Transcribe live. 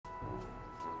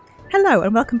Hello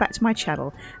and welcome back to my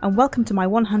channel, and welcome to my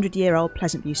 100-year-old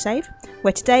Pleasant View save,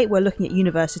 where today we're looking at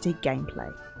University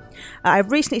gameplay. I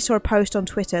recently saw a post on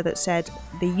Twitter that said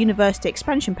the University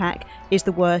expansion pack is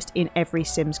the worst in every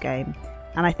Sims game,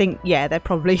 and I think, yeah, they're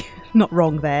probably not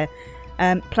wrong there.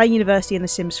 Playing University in The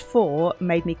Sims 4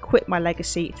 made me quit my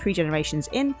legacy 3 generations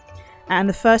in, and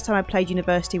the first time I played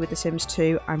University with The Sims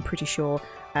 2, I'm pretty sure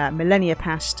millennia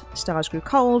passed, stars grew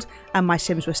cold, and my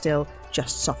Sims were still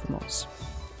just sophomores.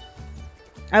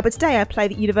 But today I play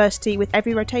the University with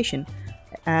every rotation,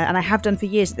 and I have done for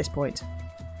years at this point.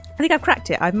 I think I've cracked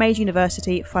it. I've made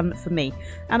University fun for me,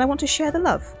 and I want to share the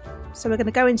love. So we're going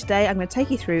to go in today. I'm going to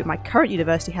take you through my current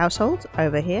University household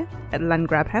over here at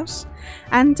Landgrab House.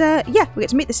 And yeah, we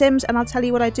get to meet the Sims, and I'll tell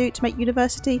you what I do to make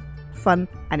University fun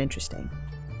and interesting.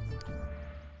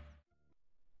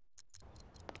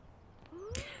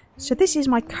 So this is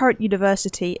my current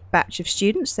University batch of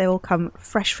students. They all come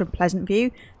fresh from Pleasant View.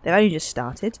 They've only just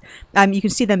started. You can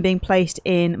see them being placed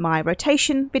in my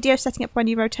rotation video, setting up my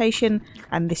new rotation,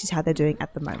 and this is how they're doing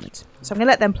at the moment. So I'm going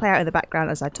to let them play out in the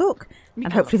background as I talk,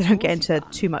 and hopefully they don't get into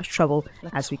too much trouble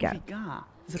as we go.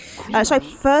 So I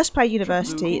first played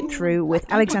University through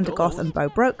with Alexander Goth and Bo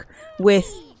Broke,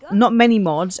 with not many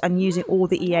mods and using all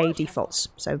the EA defaults,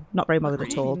 so not very modded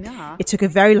at all. It took a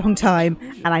very long time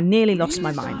and I nearly lost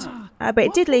my mind. But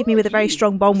it did leave me with a very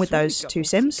strong bond with those two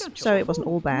Sims, so it wasn't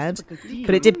all bad.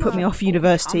 But it did put me off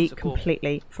University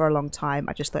completely for a long time.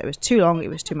 I just thought it was too long, it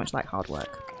was too much like hard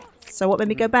work. So what made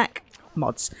me go back?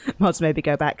 Mods. Mods made me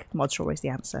go back. Mods are always the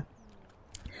answer.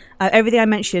 Everything I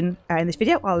mention in this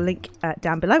video I'll link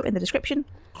down below in the description.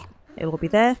 It'll all be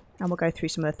there, and we'll go through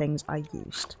some of the things I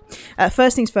used.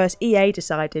 First things first, EA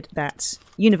decided that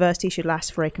University should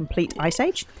last for a complete Ice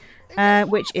Age,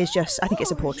 which is just, I think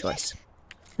it's a poor choice.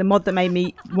 The mod that made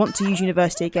me want to use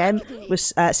University again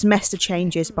was Semester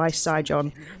Changes by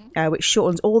Syjon, which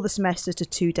shortens all the semesters to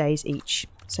 2 days each.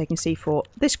 So you can see for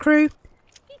this crew,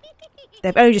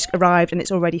 they've only just arrived and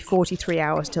it's already 43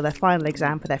 hours till their final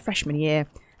exam for their freshman year.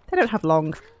 They don't have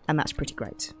long, and that's pretty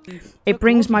great. It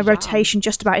brings my rotation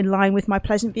just about in line with my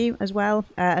Pleasant View as well,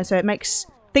 and so it makes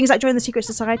things like joining the Secret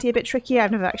Society a bit trickier.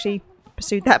 I've never actually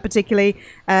pursued that particularly,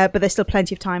 but there's still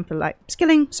plenty of time for like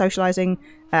skilling, socialising,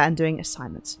 and doing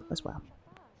assignments as well.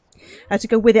 To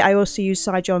go with it, I also use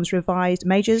Syjon's revised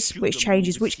majors, which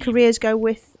changes which careers go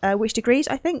with which degrees,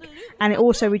 I think, and it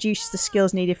also reduces the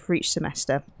skills needed for each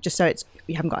semester, just so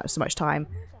you haven't got so much time,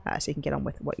 so you can get on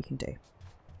with what you can do.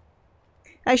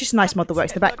 It's just a nice mod that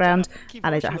works in the background,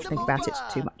 and I don't have to think about it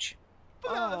too much.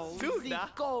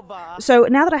 So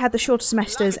now that I had the shorter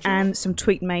semesters and some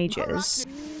tweaked majors,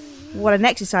 what I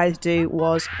next decided to do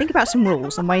was think about some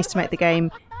rules and ways to make the game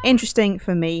interesting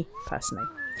for me personally.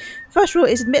 First rule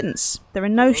is admittance. There are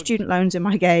no student loans in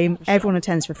my game. Everyone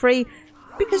attends for free,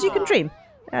 because you can dream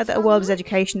that a world as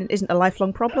education isn't a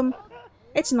lifelong problem.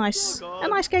 It's a nice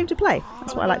game to play.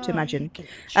 That's what I like to imagine.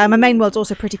 My main world's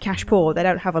also pretty cash poor. They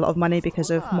don't have a lot of money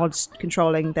because of mods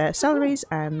controlling their salaries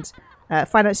and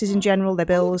finances in general, their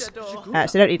bills. So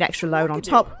they don't need an extra loan on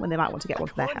top when they might want to get one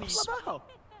for their house.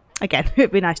 Again,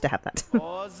 it'd be nice to have that.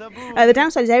 The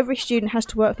downside is every student has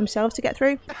to work for themselves to get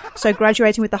through, so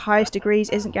graduating with the highest degrees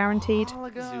isn't guaranteed.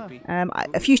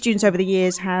 A few students over the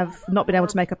years have not been able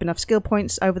to make up enough skill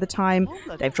points over the time.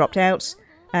 They've dropped out.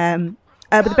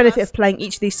 But the benefit of playing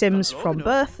each of these Sims from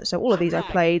birth, so all of these I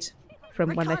played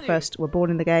from when they first were born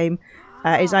in the game,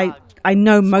 is I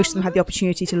know most of them have the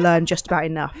opportunity to learn just about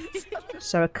enough.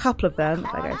 So a couple of them,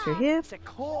 if I go through here.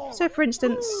 So for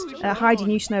instance, Heidi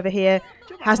Newson over here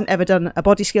hasn't ever done a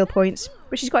body skill point,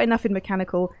 but she's got enough in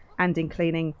mechanical and in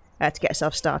cleaning to get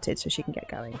herself started so she can get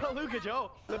going.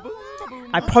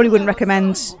 I probably wouldn't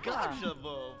recommend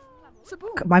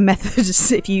my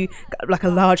methods if you like a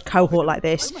large cohort like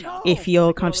this, if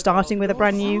you're kind of starting with a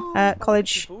brand new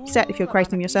college set, if you're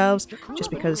creating them yourselves, just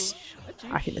because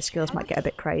I think the skills might get a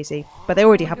bit crazy. But they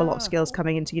already have a lot of skills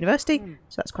coming into University,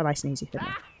 so that's quite nice and easy for me.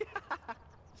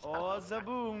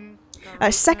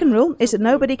 Second rule is that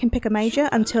nobody can pick a major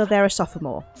until they're a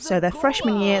sophomore. So their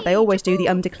freshman year, they always do the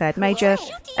undeclared major.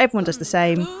 Everyone does the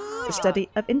same, the study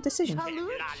of indecision.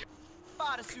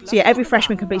 So yeah, every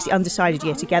freshman completes the undecided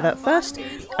year together at first.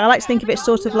 I like to think of it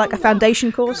sort of like a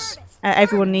foundation course.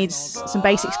 Everyone needs some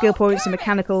basic skill points in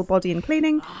mechanical, body and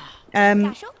cleaning.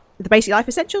 The basic life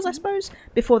essentials, I suppose,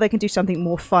 before they can do something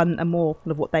more fun and more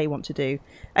of what they want to do.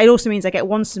 It also means they get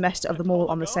one semester of them all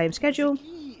on the same schedule.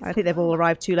 I think they've all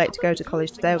arrived too late to go to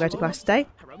college today or go to class today.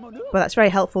 But that's very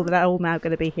helpful that they're all now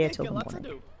going to be here till the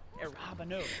morning.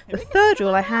 The third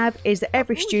rule I have is that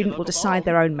every student will decide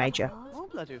their own major.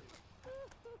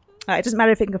 It doesn't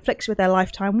matter if it conflicts with their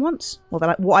lifetime wants, or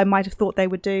what I might have thought they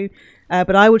would do,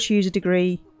 but I would choose a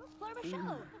degree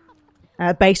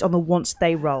based on the wants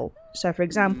they roll. So, for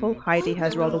example, Heidi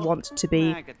has rolled a want to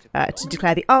be to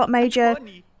declare the art major.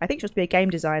 I think she wants to be a game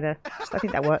designer, so I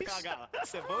think that works.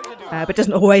 But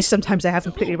doesn't always. Sometimes they have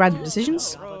completely random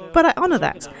decisions. But I honour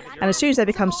that. And as soon as they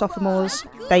become sophomores,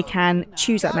 they can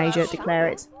choose that major, declare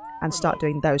it, and start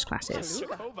doing those classes.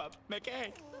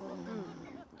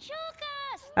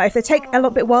 If they take a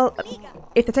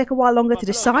while longer to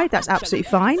decide, that's absolutely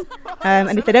fine.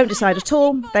 And if they don't decide at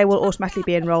all, they will automatically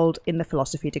be enrolled in the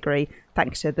philosophy degree.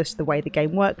 Thanks to the way the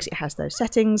game works, it has those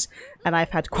settings, and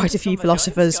I've had quite a few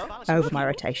philosophers over my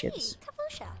rotations.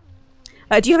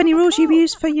 Do you have any rules you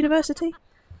use for university?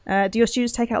 Do your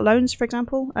students take out loans, for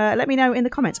example? Let me know in the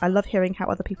comments. I love hearing how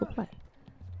other people play.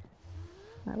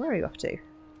 Where are you off to?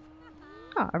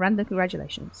 A random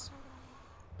congratulations.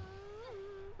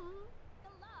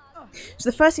 So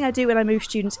the first thing I do when I move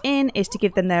students in is to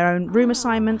give them their own room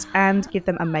assignment and give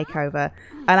them a makeover.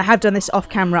 And I have done this off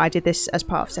camera. I did this as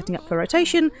part of setting up for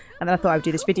rotation, and then I thought I would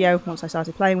do this video once I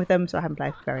started playing with them, so I haven't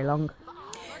played for very long.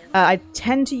 I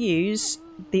tend to use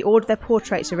the order their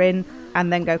portraits are in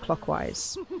and then go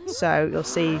clockwise. So you'll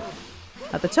see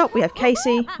at the top we have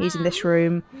Casey, he's in this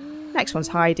room. Next one's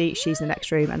Heidi, she's in the next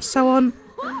room, and so on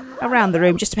around the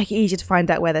room, just to make it easier to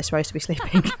find out where they're supposed to be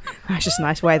sleeping. That's just a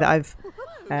nice way that I've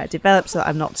developed, so that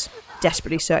I'm not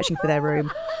desperately searching for their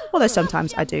room, although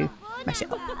sometimes I do mess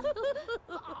it up.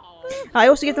 I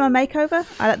also give them a makeover.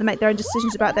 I let them make their own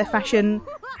decisions about their fashion,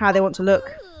 how they want to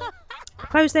look,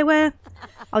 clothes they wear.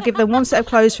 I'll give them one set of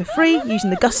clothes for free using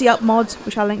the Gussy Up mod,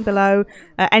 which I'll link below.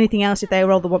 Anything else, if they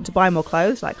roll the want to buy more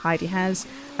clothes, like Heidi has,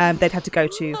 they'd have to go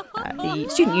to the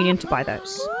student union to buy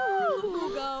those.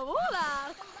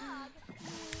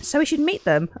 So we should meet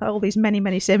them, all these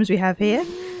many Sims we have here.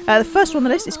 The first one on the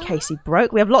list is Casey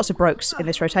Broke. We have lots of Brokes in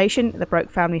this rotation. The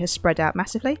Broke family has spread out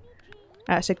massively.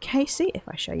 So Casey, if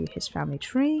I show you his family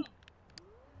tree,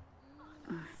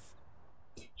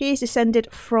 he is descended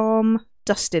from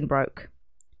Dustin Broke.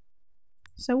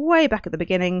 So way back at the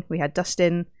beginning, we had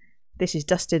Dustin. This is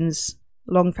Dustin's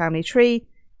long family tree.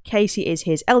 Casey is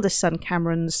his eldest son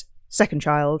Cameron's second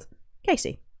child,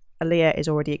 Casey. Aaliyah is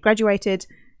already graduated,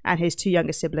 and his two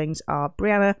younger siblings are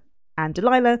Brianna and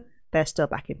Delilah. They're still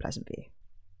back in Pleasant View.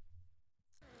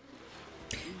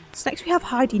 So next we have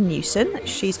Heidi Newson.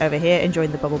 She's over here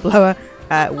enjoying the bubble blower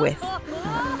with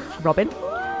Robin.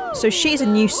 So she's a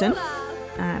Newson.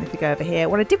 And if we go over here,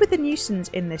 what I did with the Newsons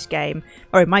in this game,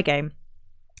 or in my game,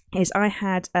 is I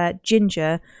had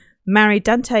Ginger marry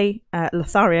Dante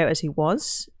Lothario as he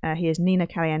was. He is Nina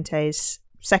Caliente's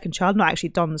second child, not actually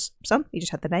Don's son, he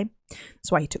just had the name.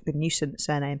 That's why he took the Newson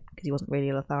surname, because he wasn't really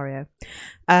a Lothario.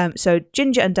 So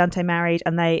Ginger and Dante married,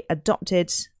 and they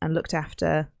adopted and looked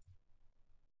after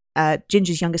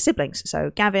Ginger's younger siblings.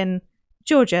 So Gavin,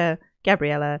 Georgia,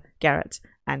 Gabriella, Garrett,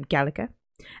 and Gallagher.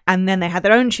 And then they had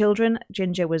their own children.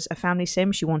 Ginger was a family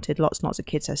sim. She wanted lots and lots of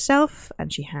kids herself,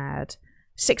 and she had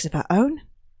 6 of her own.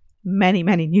 Many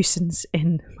Newsons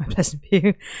in my Pleasant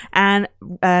View. And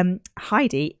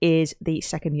Heidi is the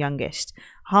second youngest.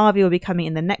 Harvey will be coming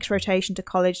in the next rotation to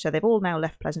college, so they've all now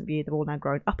left Pleasant View. They've all now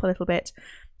grown up a little bit,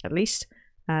 at least.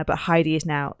 But Heidi is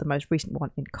now the most recent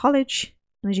one in college.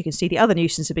 And as you can see, the other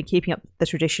Newsons have been keeping up the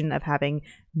tradition of having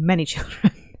many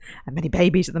children and many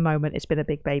babies at the moment. It's been a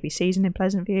big baby season in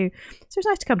Pleasant View. So it's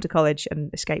nice to come to college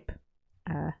and escape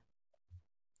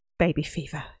baby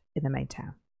fever in the main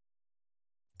town.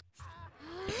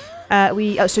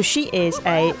 So she is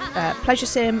a pleasure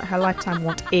sim. Her lifetime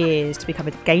want is to become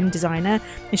a game designer,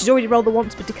 and she's already rolled the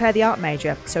want to declare the art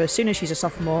major. So as soon as she's a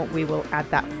sophomore, we will add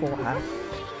that for her.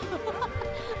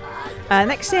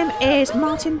 Next sim is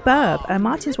Martin Burb.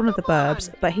 Martin's one of the Burbs,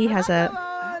 but he has a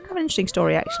kind of an interesting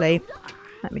story actually.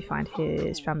 Let me find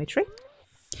his family tree.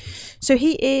 So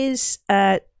he is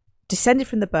descended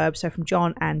from the Burbs, so from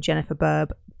John and Jennifer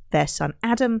Burb, their son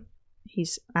Adam.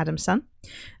 He's Adam's son.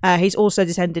 He's also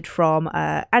descended from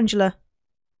Angela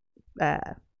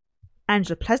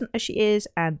Pleasant, as she is,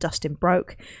 and Dustin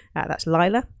Broke. That's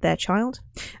Lila, their child.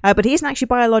 But he isn't actually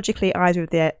biologically either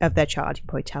of their child. You can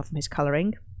probably tell from his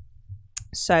colouring.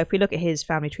 So if we look at his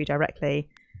family tree directly,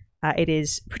 it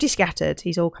is pretty scattered.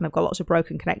 He's all kind of got lots of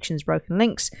broken connections, broken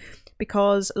links,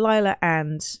 because Lila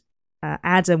and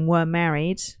Adam were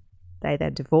married. They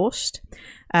then divorced,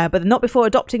 but not before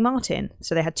adopting Martin.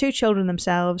 So they had 2 children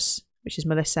themselves, which is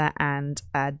Melissa and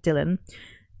Dylan.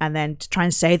 And then to try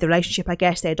and save the relationship, I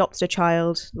guess, they adopted a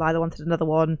child. Lila wanted another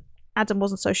one. Adam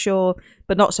wasn't so sure,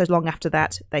 but not so long after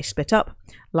that, they split up.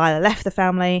 Lila left the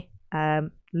family,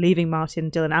 leaving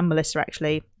Martin, Dylan and Melissa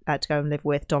actually to go and live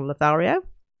with Don Lothario.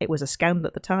 It was a scandal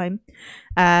at the time.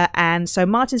 And so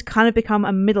Martin's kind of become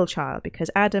a middle child because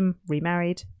Adam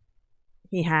remarried.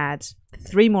 He had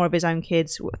three more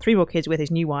kids with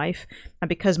his new wife. And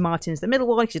because Martin's the middle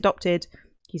one, he's adopted,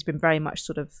 he's been very much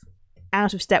sort of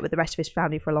out of step with the rest of his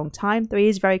family for a long time, though he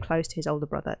is very close to his older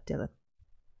brother, Dylan.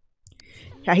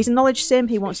 Yeah, he's a knowledge sim.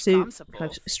 He wants to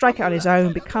kind of strike out on his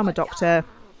own, become a doctor,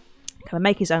 kind of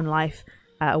make his own life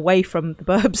away from the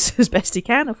burbs as best he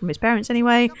can, or from his parents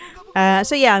anyway.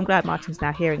 So yeah, I'm glad Martin's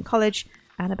now here in college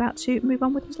and about to move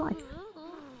on with his life.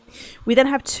 We then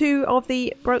have two of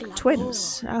the Broke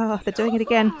twins. Oh, they're doing it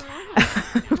again.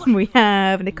 We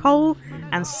have Nicole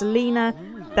and Selena.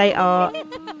 They are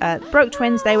Broke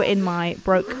twins. They were in my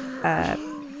Broke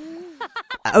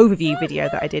overview video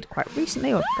that I did quite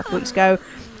recently, or a couple of weeks ago.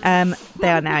 They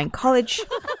are now in college.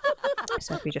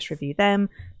 So if we just review them,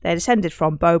 they're descended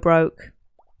from Bo Broke.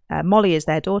 Molly is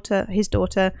his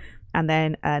daughter, and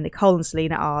then Nicole and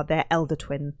Selena are their elder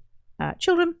twin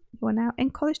children who are now in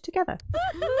college together.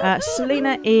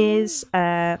 Selena is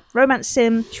a romance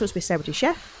sim. She wants to be a celebrity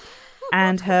chef,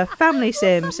 and her family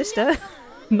sim sister,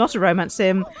 not a romance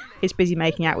sim, is busy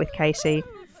making out with Casey,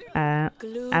 and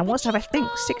wants to have, I think,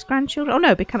 6 grandchildren. Oh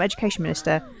no, become education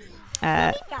minister.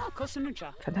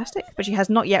 Fantastic, but she has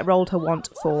not yet rolled her want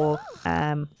for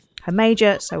her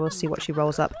major, so we'll see what she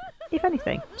rolls up, if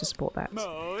anything, to support that.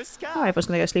 Oh, everyone's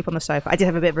going to go sleep on the sofa. I did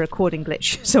have a bit of a recording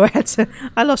glitch, so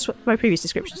I lost my previous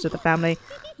descriptions of the family,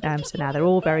 so now they're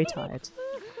all very tired.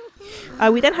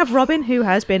 We then have Robin, who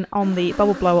has been on the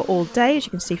bubble blower all day, as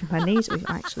you can see from her knees.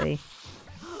 Can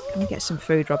we get some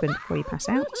food, Robin, before you pass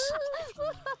out?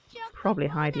 Probably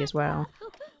Heidi as well.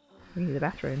 We need the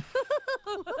bathroom.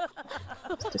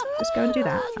 Just go and do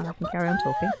that, and I can carry on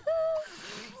talking.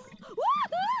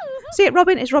 See it,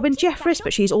 Robin is Robin Jeffress,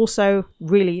 but she's also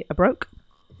really a Broke.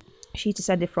 She's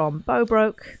descended from Bo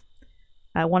Broke,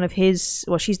 she's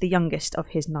the youngest of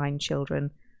his 9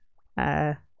 children,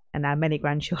 and now many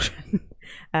grandchildren.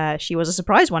 She was a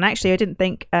surprise one, actually. I didn't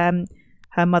think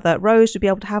her mother Rose would be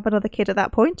able to have another kid at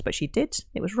that point, but she did.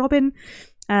 It was Robin.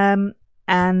 And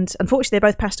unfortunately, they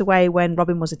both passed away when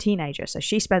Robin was a teenager, so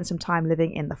she spent some time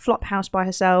living in the flop house by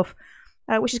herself,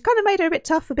 which has kind of made her a bit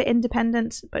tough, a bit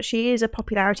independent, but she is a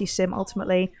popularity sim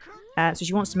ultimately, so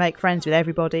she wants to make friends with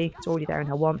everybody. It's already there in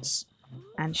her wants,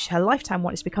 and her lifetime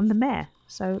want is to become the mayor,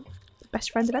 so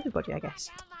best friend of everybody, I guess.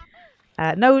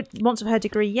 No wants of her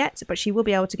degree yet, but she will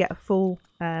be able to get a full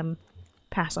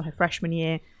pass on her freshman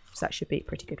year, so that should be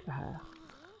pretty good for her.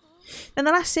 Then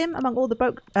the last sim among all the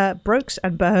Brokes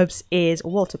and Burbs is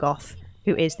Walter Goth,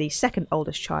 who is the second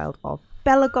oldest child of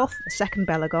Bella Goth, the second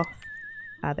Bella Goth,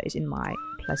 that is in my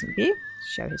Pleasant View.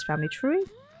 Show his family tree.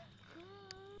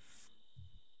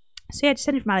 So yeah,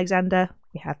 descended from Alexander,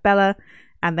 we have Bella,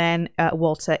 and then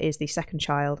Walter is the second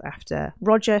child after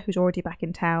Roger, who's already back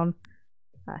in town.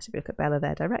 So if we look at Bella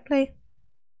there directly.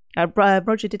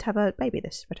 Roger did have a baby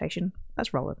this rotation.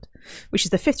 That's Roland, which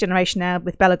is the 5th generation now,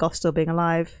 with Bella Goth still being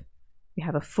alive. We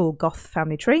have a full Goth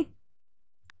family tree.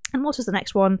 And Walter's the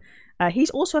next one. He's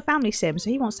also a family sim, so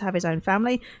he wants to have his own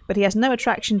family, but he has no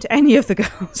attraction to any of the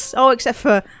girls. except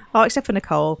for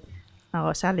Nicole.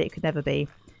 Oh, sadly, it could never be.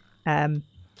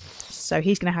 So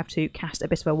he's going to have to cast a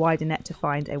bit of a wider net to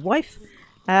find a wife.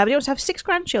 But he wants to have 6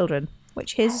 grandchildren,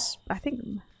 which his, I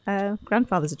think,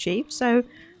 grandfather's achieved. So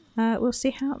we'll see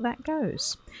how that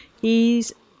goes.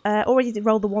 He's already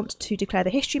rolled the want to declare the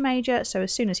history major, so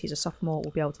as soon as he's a sophomore, we'll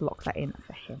be able to lock that in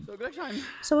for him.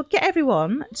 So we'll get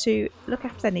everyone to look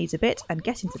after their needs a bit and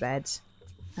get into bed,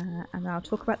 and I'll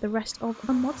talk about the rest of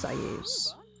the mods I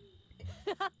use.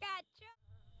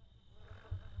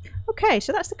 Okay,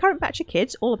 so that's the current batch of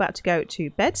kids, all about to go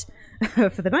to bed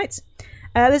for the night.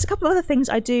 There's a couple of other things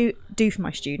I do for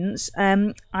my students.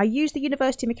 I use the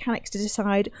university mechanics to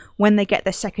decide when they get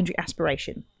their secondary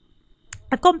aspiration.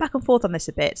 I've gone back and forth on this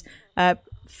a bit.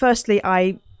 Firstly,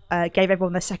 I gave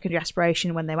everyone their secondary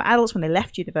aspiration when they were adults, when they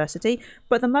left university.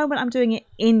 But at the moment I'm doing it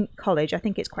in college, I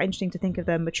think it's quite interesting to think of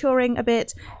them maturing a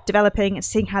bit, developing, and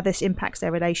seeing how this impacts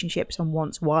their relationships and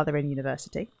wants while they're in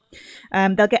university.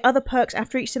 They'll get other perks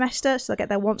after each semester, so they'll get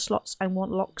their want slots and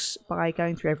want locks by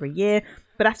going through every year.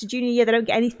 But after junior year, they don't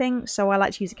get anything, so I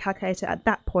like to use a calculator at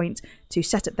that point to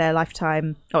set up their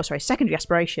secondary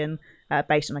aspiration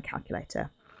based on a calculator.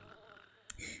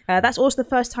 That's also the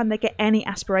first time they get any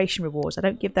aspiration rewards. I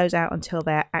don't give those out until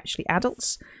they're actually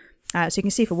adults. So you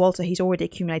can see for Walter, he's already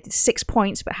accumulated 6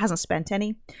 points but hasn't spent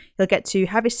any. He'll get to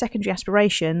have his secondary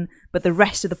aspiration, but the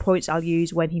rest of the points I'll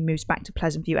use when he moves back to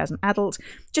Pleasant View as an adult,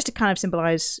 just to kind of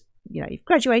symbolise, you know, you've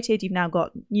graduated, you've now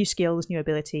got new skills, new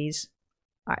abilities.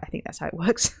 I think that's how it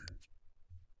works.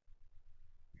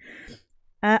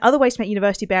 Other ways to make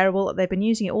university bearable, they've been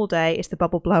using it all day, is the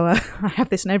bubble blower. I have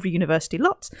this in every university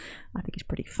lot. I think it's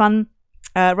pretty fun.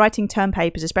 Writing term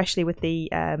papers, especially with the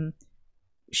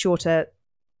shorter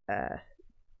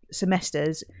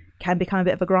semesters, can become a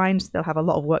bit of a grind. They'll have a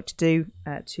lot of work to do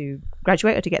to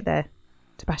graduate or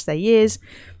to pass their years.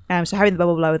 So having the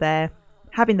bubble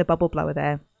blower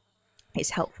there,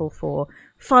 it's helpful for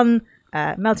fun,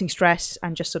 melting stress,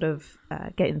 and just sort of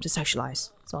getting them to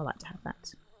socialise. So I like to have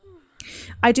that.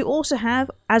 I do also have,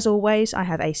 as always, I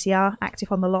have ACR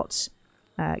active on the lots.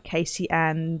 Casey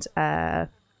and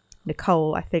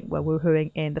Nicole, I think, were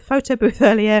woohooing in the photo booth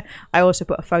earlier. I also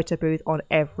put a photo booth on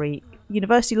every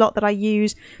university lot that I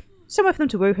use. Somewhere for them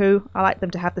to woohoo. I like them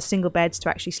to have the single beds to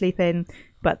actually sleep in,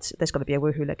 but there's got to be a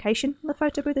woohoo location. The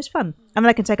photo booth is fun. And then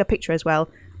I can take a picture as well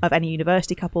of any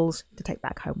university couples to take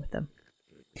back home with them.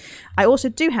 I also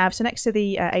do have, so next to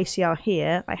the ACR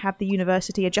here, I have the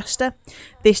university adjuster.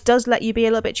 This does let you be a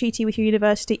little bit cheaty with your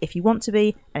university if you want to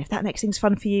be, and if that makes things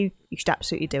fun for you, you should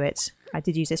absolutely do it. I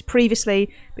did use this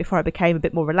previously before I became a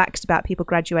bit more relaxed about people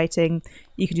graduating.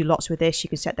 You can do lots with this. You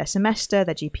can set their semester,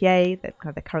 their GPA,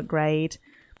 their current grade.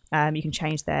 You can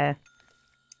change their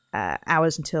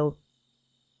hours until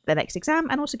their next exam,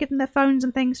 and also give them their phones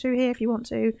and things through here if you want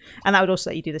to. And that would also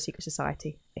let you do the secret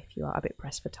society if you are a bit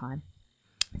pressed for time.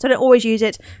 So I don't always use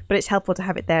it, but it's helpful to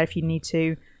have it there if you need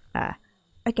to,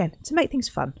 again, to make things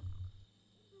fun.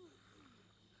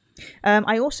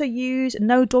 I also use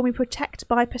No Dormy Protect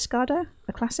by Pescado,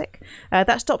 a classic.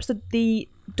 That stops the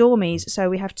dormies, so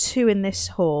we have 2 in this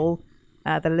hall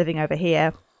that are living over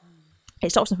here.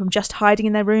 It stops them from just hiding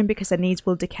in their room because their needs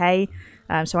will decay.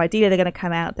 So ideally they're going to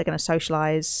come out, they're going to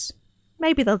socialise.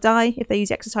 Maybe they'll die if they use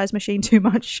the exercise machine too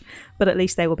much, but at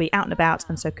least they will be out and about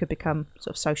and so could become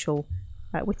sort of social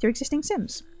with your existing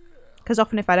Sims. Because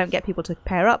often if I don't get people to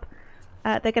pair up,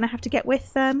 they're going to have to get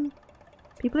with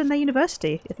people in their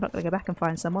university if they're not going to go back and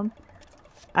find someone.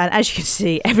 And as you can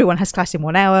see, everyone has class in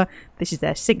 1 hour. This is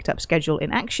their synced up schedule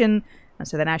in action, and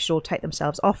so they now should all take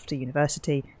themselves off to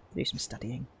university to do some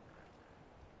studying.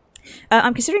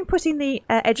 I'm considering putting the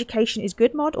Education is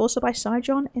Good mod, also by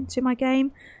Syjon, into my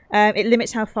game. It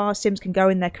limits how far Sims can go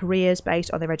in their careers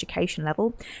based on their education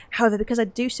level. However, because I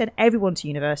do send everyone to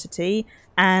university,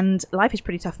 and life is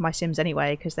pretty tough for my Sims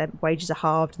anyway, because their wages are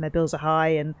halved and their bills are high,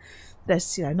 and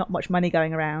there's not much money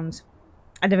going around.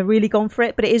 I've never really gone for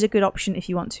it, but it is a good option if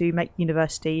you want to make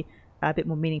university a bit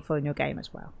more meaningful in your game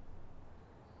as well.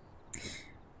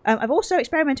 I've also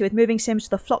experimented with moving Sims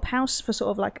to the flop house for sort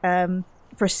of like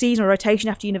for a seasonal rotation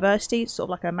after university, sort of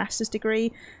like a master's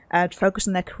degree, to focus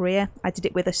on their career. I did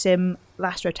it with a Sim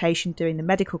last rotation doing the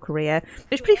medical career.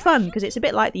 It was pretty fun because it's a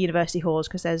bit like the university halls,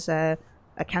 because there's a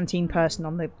canteen person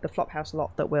on the Flophouse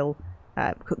lot that will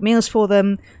cook meals for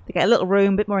them. They get a little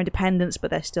room, a bit more independence, but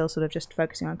they're still sort of just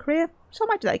focusing on career. So I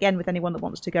might do that again with anyone that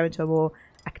wants to go into a more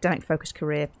academic focused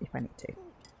career if I need to.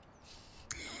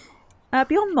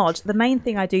 Beyond mod, the main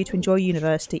thing I do to enjoy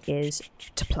university is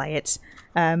to play it.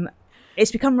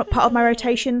 It's become part of my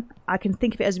rotation. I can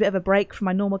think of it as a bit of a break from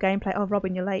my normal gameplay. Oh,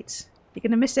 Robin, you're late. You're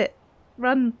going to miss it.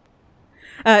 Run.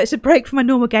 It's a break from my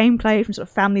normal gameplay, from sort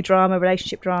of family drama,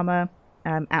 relationship drama,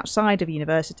 outside of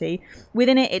university.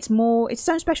 Within it, it's its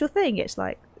own special thing. It's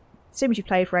like Sims you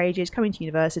played for ages, coming to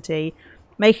university,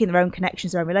 making their own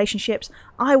connections, their own relationships.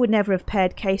 I would never have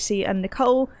paired Casey and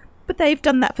Nicole, but they've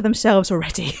done that for themselves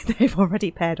already. They've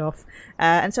already paired off.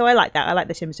 And so I like that. I like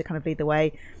the Sims to kind of lead the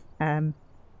way.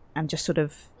 And just sort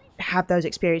of have those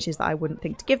experiences that I wouldn't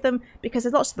think to give them, because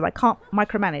there's lots of them I can't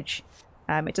micromanage.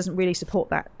 It doesn't really support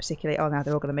that particularly. Oh, now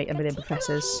they're all going to meet a million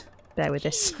professors. Bear with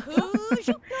this.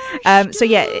 So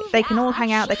yeah, they can all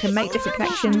hang out, they can make different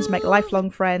connections, make lifelong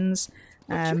friends.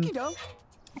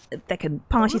 They can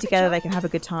party together, they can have a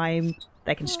good time,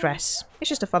 they can stress. It's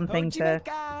just a fun thing to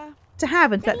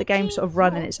have and let the game sort of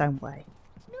run in its own way.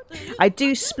 I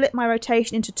do split my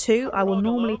rotation into 2. I will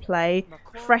normally play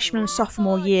freshman and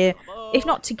sophomore year. If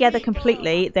not together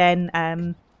completely, then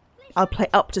I'll play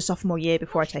up to sophomore year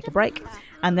before I take a break.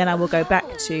 And then I will go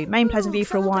back to main Pleasant View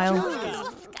for a while.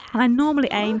 And I normally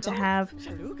aim to have...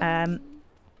 oh,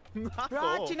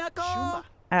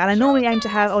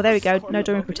 there we go. No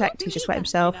Dormy Protect. He's just wet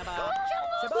himself.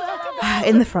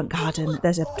 In the front garden,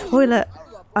 there's a toilet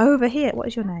over here. What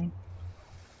is your name?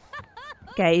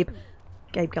 Gabe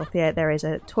Galthier. There is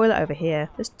a toilet over here.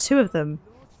 There's 2 of them.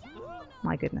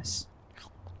 My goodness.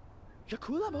 So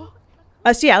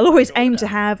yeah, I'll always aim to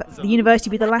have the university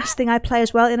be the last thing I play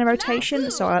as well in a rotation.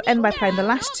 So I'll end by playing the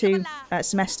last 2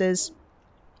 semesters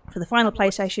For the final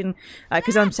PlayStation,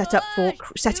 because I'm setting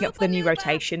up for the new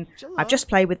rotation. I've just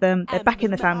played with them. They're back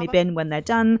in the family bin when they're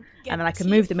done, and then I can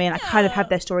move them in. I kind of have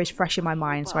their stories fresh in my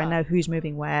mind, so I know who's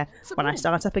moving where when I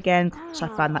start up again. So I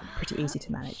find that pretty easy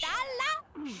to manage.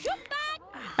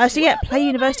 So yeah, play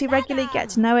University regularly, get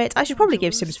to know it. I should probably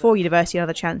give Sims 4 University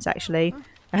another chance, actually,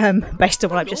 based on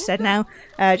what I've just said now.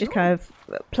 Just kind of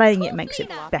playing it makes it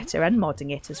better, and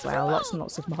modding it as well. Lots and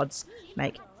lots of mods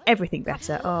make everything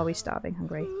better. Oh, we're starving,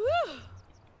 hungry.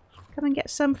 Come and get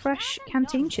some fresh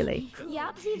canteen chili.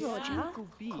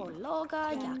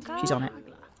 She's on it.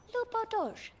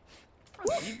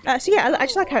 So yeah, I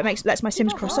just like how it lets my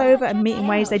Sims cross over and meet in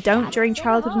ways they don't during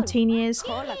childhood and teen years.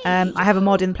 I have a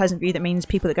mod in Pleasant View that means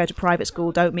people that go to private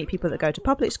school don't meet people that go to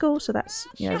public school, so that's,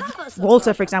 you know,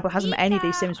 Walter, for example, hasn't met any of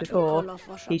these Sims before.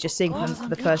 He's just seeing them for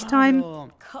the first time.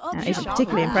 Isn't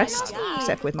particularly impressed,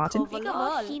 except with Martin.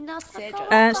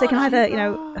 So they can either, you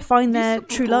know, find their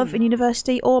true love in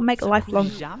university or make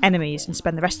lifelong enemies and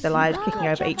spend the rest of their lives kicking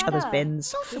over each other's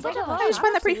bins. I just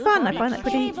find that pretty fun. I find that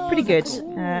pretty good,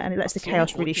 and it lets the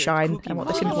chaos really shine, and what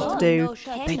the Sims want to do,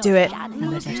 they do it,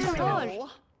 and there's no stopping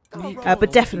them.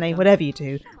 But definitely, whatever you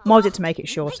do, mod it to make it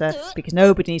shorter, because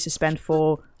nobody needs to spend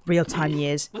 4 real-time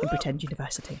years in Pretend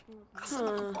University.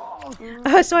 So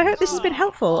I hope this has been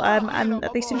helpful, and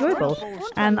at least enjoyable,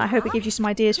 and I hope it gives you some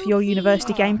ideas for your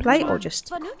university gameplay, or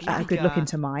just a good look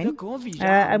into mine.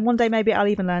 And one day maybe I'll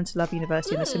even learn to love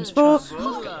university in The Sims 4.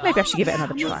 Maybe I should give it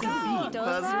another try.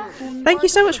 Thank you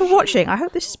so much for watching. I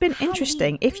hope this has been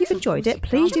interesting. If you've enjoyed it,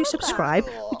 please do subscribe.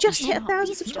 We just hit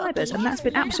 1,000 subscribers, and that's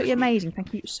been absolutely amazing.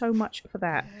 Thank you so much for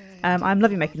that. I'm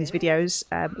loving making these videos.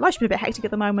 Life's been a bit hectic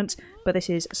at the moment, but this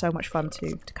is so much fun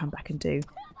to come back and do.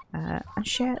 And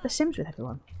share The Sims with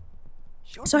everyone.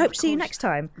 So I hope to see you next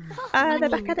time. They're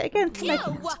back at it again.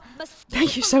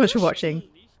 Thank you so much for watching.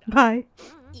 Bye.